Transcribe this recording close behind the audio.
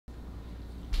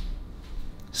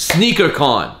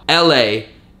SneakerCon LA.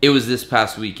 It was this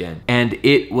past weekend and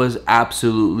it was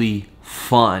absolutely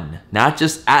fun. Not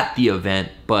just at the event,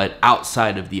 but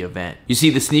outside of the event. You see,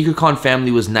 the SneakerCon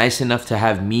family was nice enough to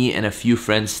have me and a few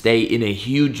friends stay in a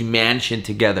huge mansion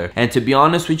together. And to be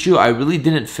honest with you, I really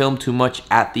didn't film too much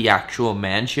at the actual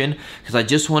mansion because I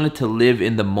just wanted to live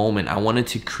in the moment. I wanted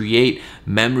to create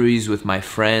memories with my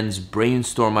friends,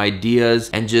 brainstorm ideas,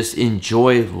 and just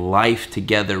enjoy life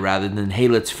together rather than, hey,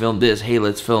 let's film this, hey,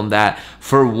 let's film that.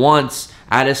 For once,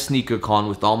 at a SneakerCon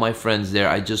with all my friends there,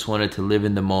 I just wanted to live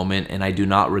in the moment and I do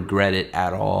not regret it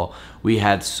at all. We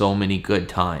had so many good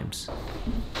times.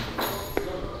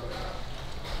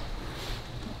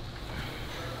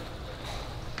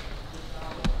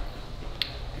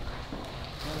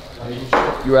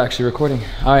 You were actually recording.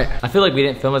 All right. I feel like we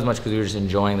didn't film as much because we were just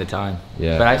enjoying the time.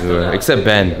 Yeah, but I still except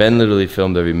Ben. Ben literally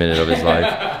filmed every minute of his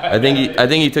life. I think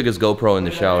he took his GoPro in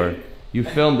the shower. You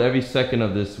filmed every second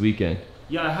of this weekend.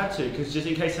 Yeah, I had to, because just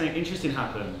in case something interesting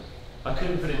happened, I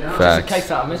couldn't put it down. Facts. Just in case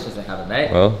something misses happened, mate.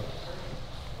 Well,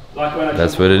 like when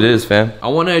that's what it is, fam. I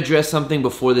want to address something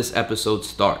before this episode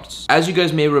starts. As you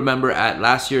guys may remember, at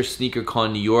last year's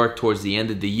SneakerCon New York, towards the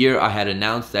end of the year, I had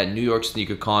announced that New York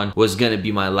SneakerCon was going to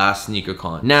be my last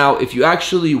SneakerCon. Now, if you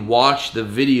actually watch the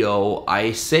video,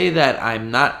 I say that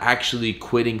I'm not actually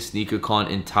quitting SneakerCon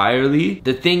entirely.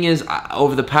 The thing is,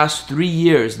 over the past 3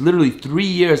 years, literally 3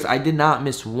 years, I did not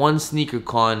miss one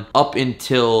SneakerCon up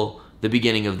until the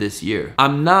beginning of this year.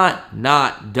 I'm not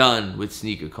done with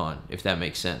SneakerCon, if that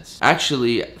makes sense.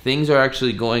 Actually, things are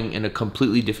actually going in a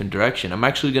completely different direction. I'm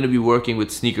actually gonna be working with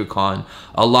SneakerCon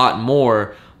a lot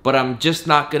more, but I'm just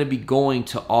not gonna be going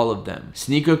to all of them.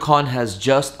 SneakerCon has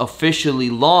just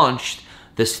officially launched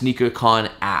the SneakerCon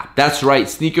app. That's right,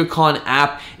 SneakerCon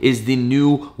app is the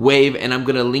new wave and I'm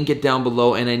gonna link it down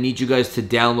below and I need you guys to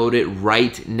download it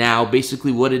right now.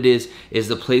 Basically what it is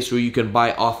the place where you can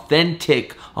buy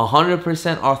authentic,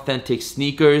 100% authentic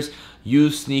sneakers,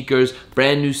 used sneakers,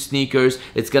 brand new sneakers.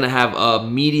 It's gonna have a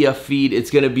media feed.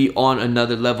 It's gonna be on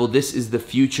another level. This is the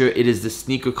future. It is the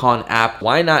SneakerCon app.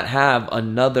 Why not have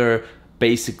another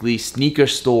basically sneaker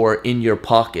store in your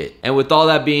pocket? And with all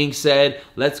that being said,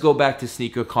 let's go back to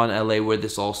SneakerCon LA where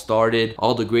this all started,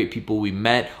 all the great people we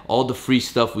met, all the free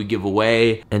stuff we give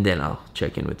away, and then I'll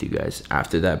check in with you guys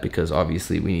after that because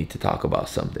obviously we need to talk about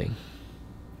something.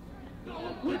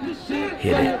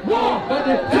 Hit it.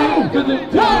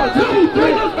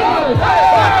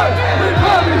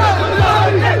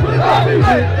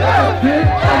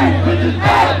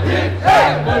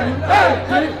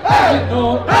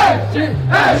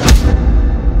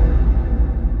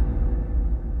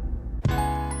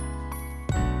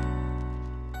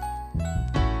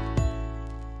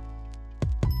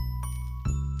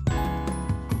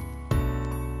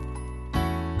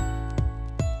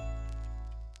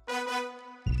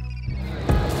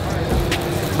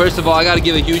 First of all, I gotta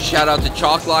give a huge shout out to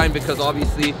Chalkline because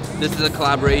obviously this is a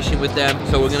collaboration with them.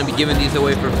 So we're gonna be giving these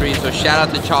away for free. So shout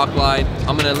out to Chalkline.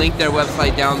 I'm gonna link their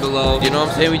website down below. You know what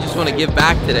I'm saying? We just wanna give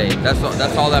back today. That's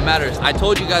all that matters. I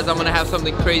told you guys I'm gonna have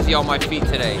something crazy on my feet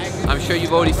today. I'm sure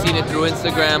you've already seen it through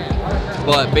Instagram.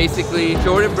 But basically,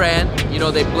 Jordan Brand, you know,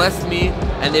 they blessed me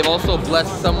and they've also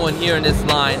blessed someone here in this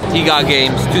line. He Got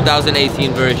Games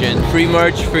 2018 version. Free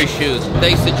merch, free shoes.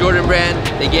 Thanks to Jordan Brand,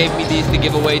 they gave me these to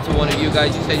give away to one of you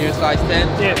guys. You said you're a size 10?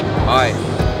 Yeah. All right,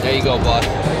 there you go, boss.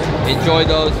 Enjoy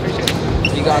those.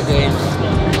 He Got Games.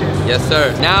 Yes,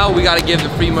 sir. Now we gotta give the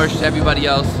free merch to everybody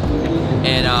else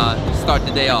and start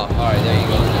the day off. All right, there you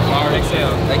go.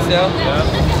 Exhale. Exhale?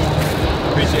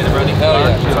 Yeah. Appreciate it, buddy. Hell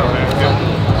yeah. What's up,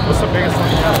 man? What's the biggest one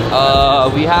you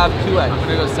have? We have 2X.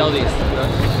 We're gonna go sell these.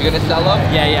 You're gonna sell them?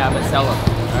 Yeah, I'm gonna sell them. All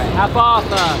right. Half off.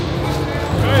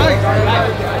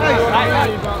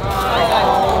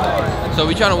 So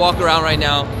we're trying to walk around right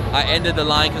now. I ended the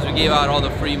line because we gave out all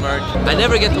the free merch. I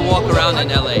never get to walk around in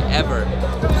LA, ever.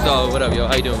 So what up, yo?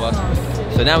 How you doing, boss?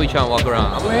 So now we trying to walk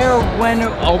around. Where, when, Wait,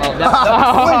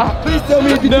 please tell me,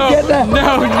 did you get that?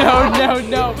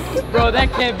 No. Bro,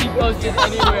 that can't be posted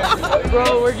anywhere.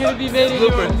 Bro, we're gonna be made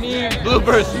into a meme.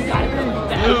 Bloopers.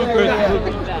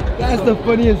 That's the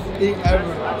funniest thing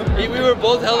ever. We were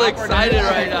both hella excited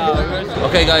right now.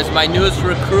 Okay guys, my newest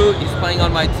recruit, he's playing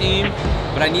on my team,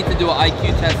 but I need to do an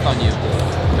IQ test on you.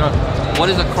 Sure. What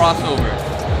is a crossover?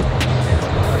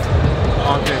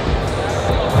 Okay.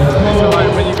 So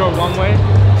like when you go one way,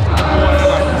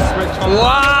 like switch on.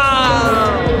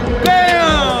 Wow!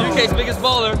 Bam! UK's biggest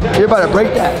baller. You're about to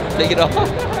break that. Take it off.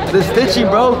 The stitching,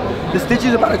 bro. The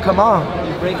stitching's about to come on.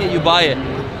 You break it, you buy it.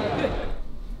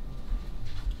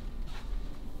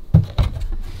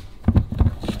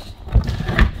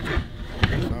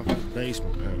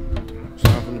 basement, man.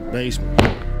 Stop in the basement.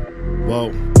 Whoa.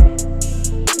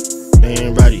 They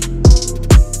ain't ready.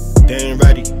 They ain't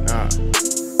ready. Nah.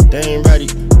 They ain't ready.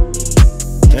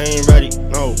 They ain't ready.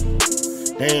 No.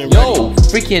 They ain't ready. Yo,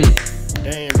 freaking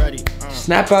They ain't ready.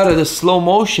 snap out of the slow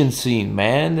motion scene,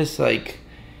 man. It's like,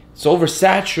 it's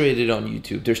oversaturated on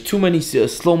YouTube. There's too many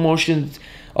slow motions,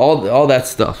 all that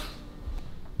stuff.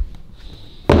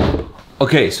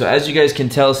 Okay, so as you guys can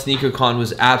tell, SneakerCon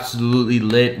was absolutely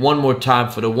lit. One more time,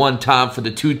 for the 1 time, for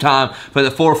the 2 time, for the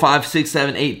 4, 5, 6,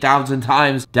 7, 8,000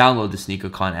 times. Download the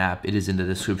SneakerCon app. It is in the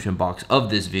description box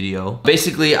of this video.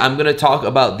 Basically, I'm gonna talk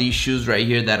about these shoes right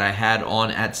here that I had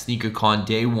on at SneakerCon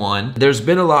day 1. There's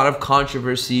been a lot of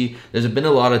controversy. There's been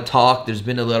a lot of talk. There's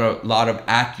been a lot of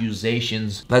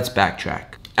accusations. Let's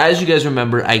backtrack. As you guys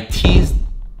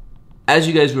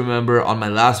remember, on my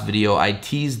last video, I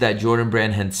teased that Jordan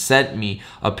Brand had sent me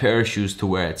a pair of shoes to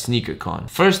wear at SneakerCon.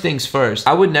 First things first,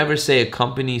 I would never say a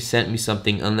company sent me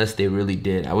something unless they really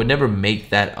did. I would never make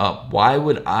that up. Why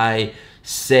would I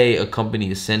say a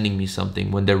company is sending me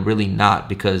something when they're really not?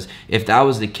 Because if that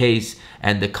was the case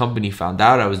and the company found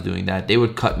out I was doing that, they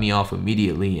would cut me off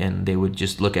immediately and they would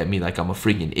just look at me like I'm a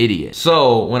freaking idiot.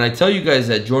 So when I tell you guys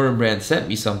that Jordan Brand sent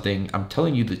me something, I'm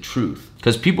telling you the truth.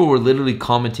 Because people were literally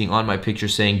commenting on my picture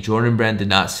saying, Jordan Brand did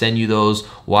not send you those.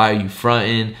 Why are you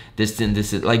fronting? This and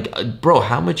this. Like, bro,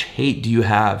 how much hate do you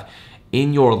have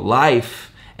in your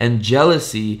life and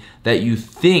jealousy that you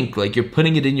think, like, you're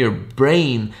putting it in your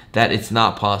brain that it's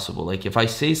not possible? Like, if I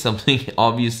say something,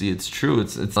 obviously it's true.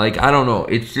 It's like, I don't know.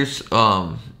 It's just,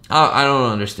 I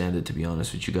don't understand it, to be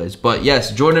honest with you guys. But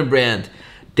yes, Jordan Brand,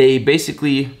 they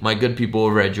basically, my good people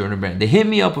over at Jordan Brand, they hit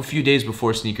me up a few days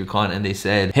before SneakerCon and they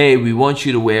said, hey, we want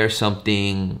you to wear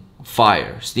something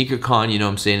fire. SneakerCon, you know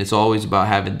what I'm saying, it's always about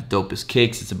having the dopest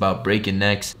kicks. It's about breaking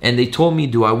necks. And they told me,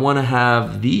 do I want to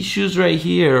have these shoes right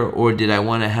here, or did I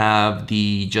want to have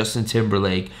the Justin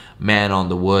Timberlake Man on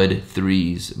the Wood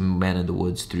 3s, Man in the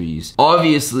Woods 3s?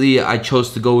 Obviously, I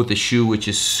chose to go with the shoe which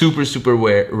is super, super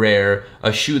rare,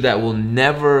 a shoe that will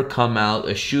never come out,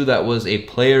 a shoe that was a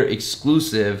player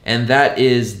exclusive, and that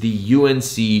is the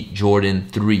UNC Jordan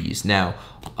 3s. Now,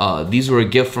 these were a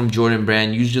gift from Jordan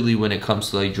Brand. Usually when it comes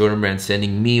to like Jordan Brand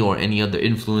sending me or any other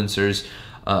influencers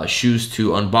shoes to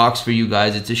unbox for you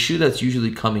guys, it's a shoe that's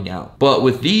usually coming out. But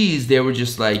with these, they were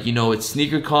just like, you know, it's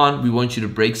SneakerCon, we want you to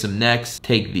break some necks,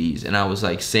 take these. And I was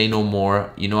like, say no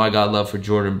more. You know, I got love for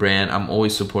Jordan Brand. I'm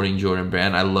always supporting Jordan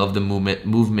Brand. I love the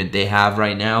movement they have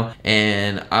right now.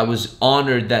 And I was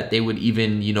honored that they would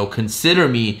even, you know, consider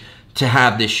me to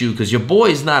have this shoe, because your boy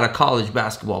is not a college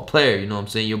basketball player, you know what I'm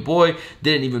saying? Your boy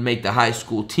didn't even make the high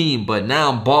school team, but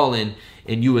now I'm balling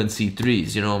in UNC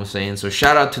 3s, you know what I'm saying? So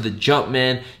shout out to the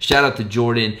Jumpman, shout out to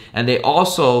Jordan. And they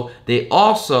also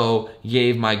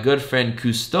gave my good friend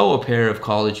Cousteau a pair of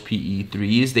college PE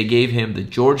 3s. They gave him the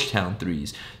Georgetown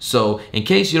 3s. So in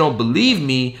case you don't believe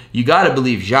me, you gotta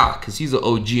believe Jacques, because he's an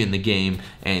OG in the game,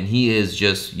 and he is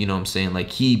just, you know what I'm saying,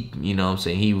 like you know what I'm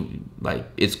saying,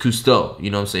 it's Cousteau, you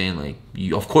know what I'm saying, like,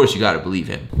 of course you gotta believe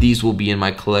him. These will be in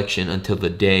my collection until the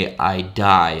day I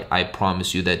die. I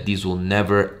promise you that these will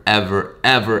never, ever,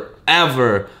 ever,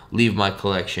 ever leave my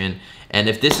collection. And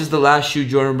if this is the last shoe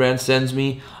Jordan Brand sends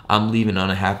me, I'm leaving on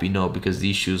a happy note, because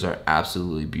these shoes are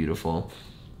absolutely beautiful.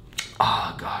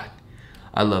 Oh God,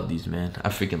 I love these, man. I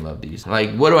freaking love these.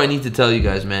 Like, what do I need to tell you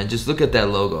guys, man? Just look at that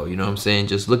logo, you know what I'm saying?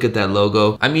 Just look at that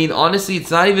logo. I mean, honestly,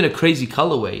 it's not even a crazy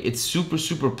colorway. It's super,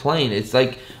 super plain. It's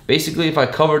like, basically, if I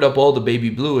covered up all the baby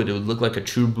blue, it would look like a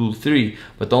true blue 3.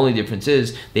 But the only difference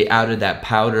is they added that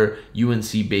powder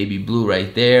UNC baby blue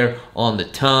right there on the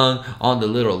tongue, on the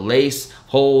little lace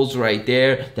holes right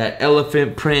there. That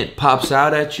elephant print pops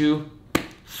out at you.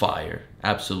 Fire.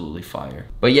 Absolutely fire.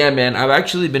 But yeah, man, I've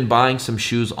actually been buying some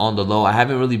shoes on the low. I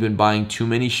haven't really been buying too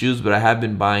many shoes, but I have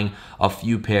been buying a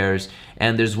few pairs.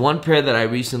 And there's one pair that I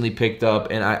recently picked up,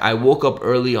 and I woke up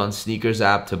early on Sneakers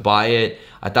app to buy it.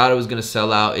 I thought it was gonna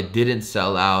sell out. It didn't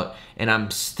sell out, and I'm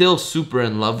still super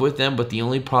in love with them. But the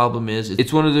only problem is,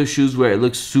 it's one of those shoes where it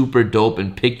looks super dope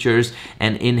in pictures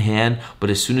and in hand,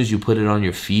 but as soon as you put it on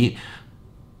your feet,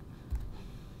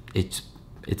 it's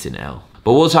an L.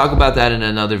 But we'll talk about that in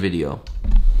another video.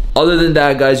 Other than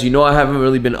that, guys, you know I haven't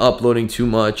really been uploading too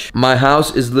much. My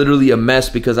house is literally a mess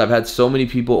because I've had so many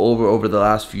people over the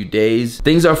last few days.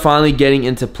 Things are finally getting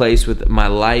into place with my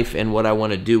life and what I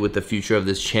want to do with the future of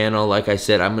this channel. Like I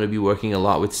said, I'm going to be working a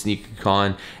lot with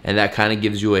SneakerCon, and that kind of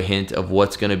gives you a hint of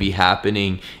what's going to be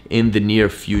happening in the near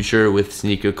future with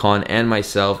SneakerCon and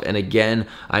myself. And again,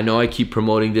 I know I keep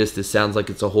promoting this. This sounds like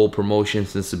it's a whole promotion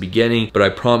since the beginning, but I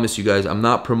promise you guys, I'm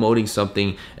not promoting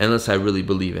something unless I really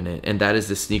believe in it, and that is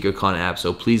the SneakerCon SneakerCon app.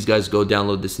 So please guys, go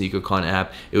download the SneakerCon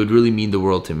app. It would really mean the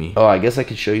world to me. Oh, I guess I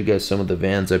could show you guys some of the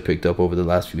Vans I picked up over the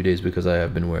last few days because I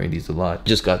have been wearing these a lot.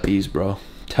 Just got these, bro.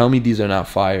 Tell me these are not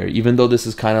fire. Even though this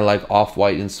is kind of like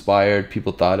Off-White inspired,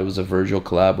 people thought it was a Virgil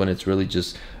collab when it's really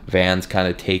just Vans kind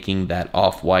of taking that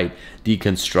Off-White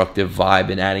deconstructive vibe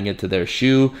and adding it to their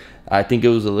shoe. I think it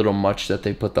was a little much that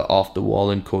they put the off the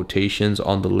wall in quotations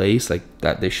on the lace, like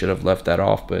that they should have left that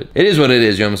off, but it is what it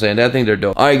is, you know what I'm saying? I think they're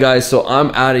dope. All right guys, so I'm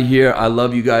out of here. I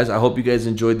love you guys. I hope you guys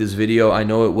enjoyed this video. I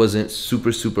know it wasn't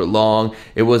super long.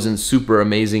 It wasn't super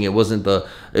amazing. It was a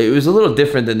little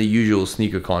different than the usual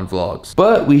SneakerCon vlogs.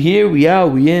 But we here, we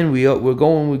out, we in, we're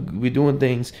going, we're doing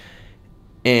things.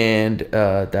 And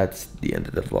that's the end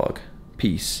of the vlog.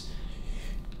 Peace.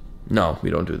 No, we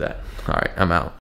don't do that. All right, I'm out.